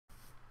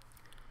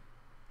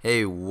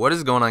Hey, what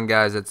is going on,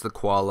 guys? It's the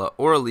Koala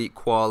or Elite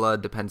Koala,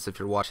 depends if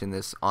you're watching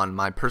this on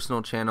my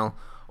personal channel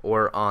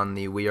or on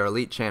the We Are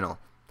Elite channel.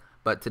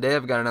 But today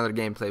I've got another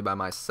gameplay by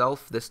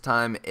myself. This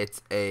time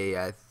it's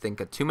I think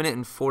a 2-minute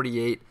and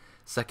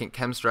 48-second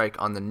chem strike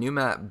on the new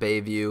map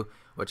Bayview,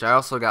 which I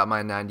also got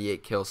my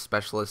 98 kill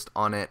specialist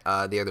on it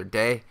the other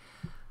day.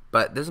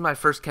 But this is my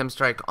first chem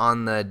strike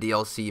on the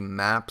DLC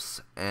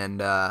maps, and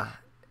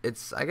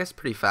it's, I guess,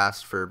 pretty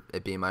fast for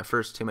it being my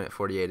first. 2-minute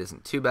 48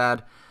 isn't too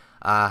bad.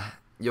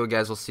 You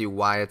guys will see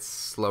why it's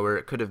slower.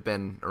 It could have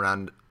been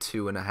around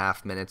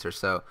 2.5 minutes or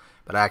so,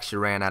 but I actually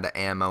ran out of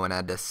ammo and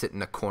had to sit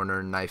in a corner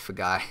and knife a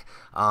guy.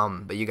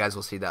 But you guys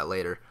will see that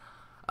later.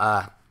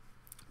 But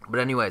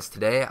anyways,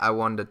 today I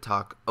wanted to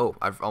talk. Oh,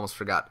 I've almost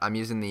forgot. I'm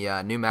using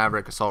the new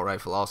Maverick assault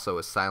rifle, also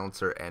with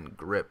silencer and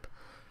grip,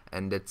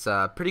 and it's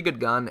a pretty good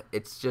gun.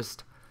 It's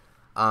just,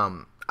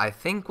 I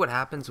think what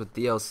happens with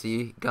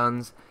DLC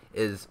guns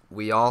is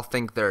we all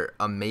think they're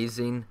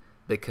amazing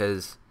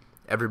because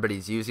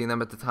everybody's using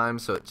them at the time,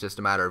 so it's just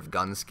a matter of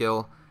gun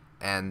skill,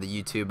 and the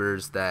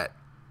YouTubers that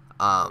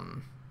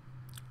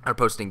are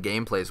posting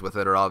gameplays with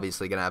it are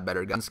obviously going to have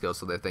better gun skill,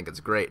 so they think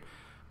it's great.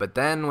 But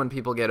then when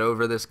people get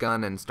over this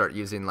gun and start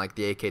using like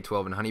the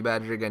AK-12 and Honey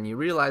Badger gun, you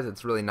realize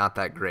it's really not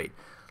that great.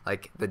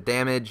 Like, the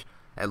damage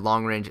at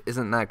long range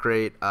isn't that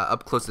great.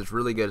 Up close it's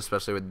really good,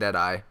 especially with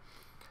Deadeye,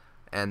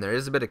 and there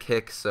is a bit of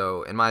kick,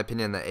 so in my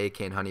opinion the AK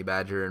and Honey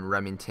Badger and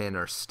Remington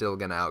are still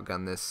going to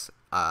outgun this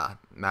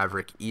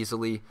Maverick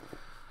easily.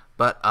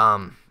 But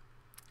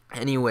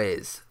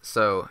anyways,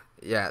 so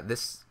yeah,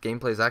 this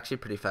gameplay is actually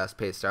pretty fast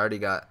paced. I already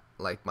got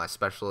like my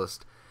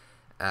specialist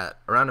at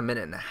around 1.5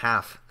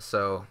 minutes,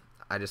 so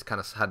I just kind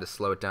of had to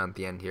slow it down at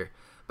the end here.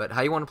 But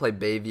how you want to play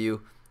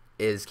Bayview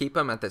is keep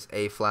them at this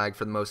A flag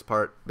for the most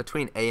part.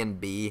 Between A and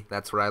B,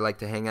 that's where I like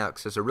to hang out,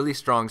 because there's a really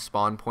strong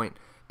spawn point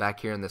back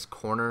here in this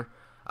corner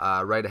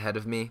right ahead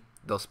of me.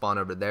 They'll spawn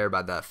over there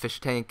by the fish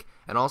tank,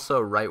 and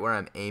also right where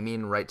I'm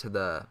aiming, right to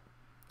the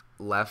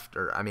left,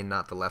 or I mean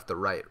not the left, the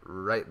right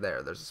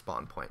there, there's a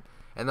spawn point,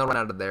 and they'll run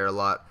out of there a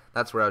lot.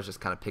 That's where I was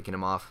just kind of picking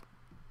them off,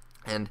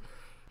 and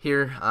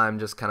here I'm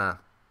just kind of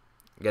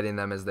getting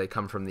them as they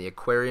come from the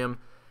aquarium.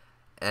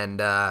 And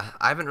I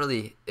haven't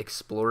really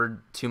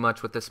explored too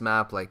much with this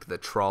map, like the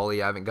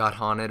trolley, I haven't got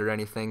on it or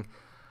anything,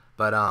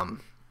 but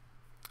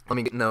let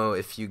me know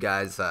if you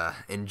guys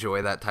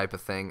enjoy that type of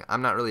thing.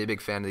 I'm not really a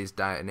big fan of these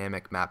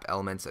dynamic map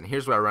elements, and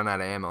here's where I run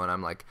out of ammo and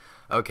I'm like,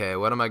 okay,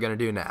 what am I gonna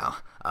do now?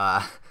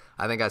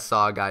 I think I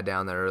saw a guy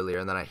down there earlier,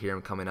 and then I hear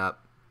him coming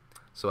up,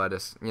 so I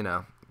just, you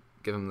know,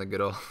 give him the good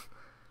old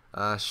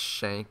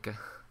shank.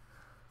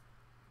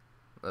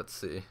 Let's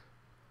see.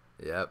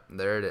 Yep,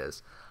 there it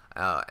is.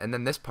 And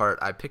then this part,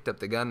 I picked up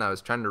the gun. I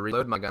was trying to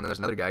reload my gun, and there's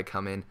another guy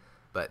coming,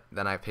 but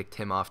then I picked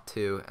him off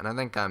too, and I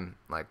think I'm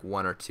like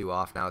 1 or 2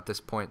 off now at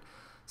this point.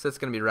 So it's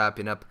going to be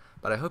wrapping up,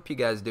 but I hope you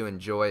guys do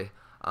enjoy.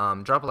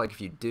 Drop a like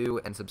if you do,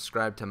 and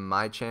subscribe to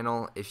my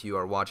channel if you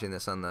are watching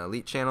this on the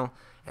Elite channel,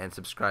 and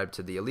subscribe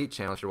to the Elite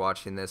channel if you're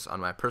watching this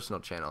on my personal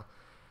channel.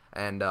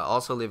 And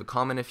also leave a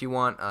comment if you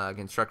want,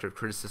 constructive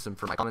criticism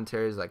for my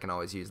commentaries. I can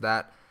always use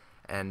that,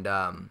 and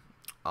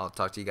I'll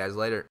talk to you guys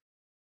later.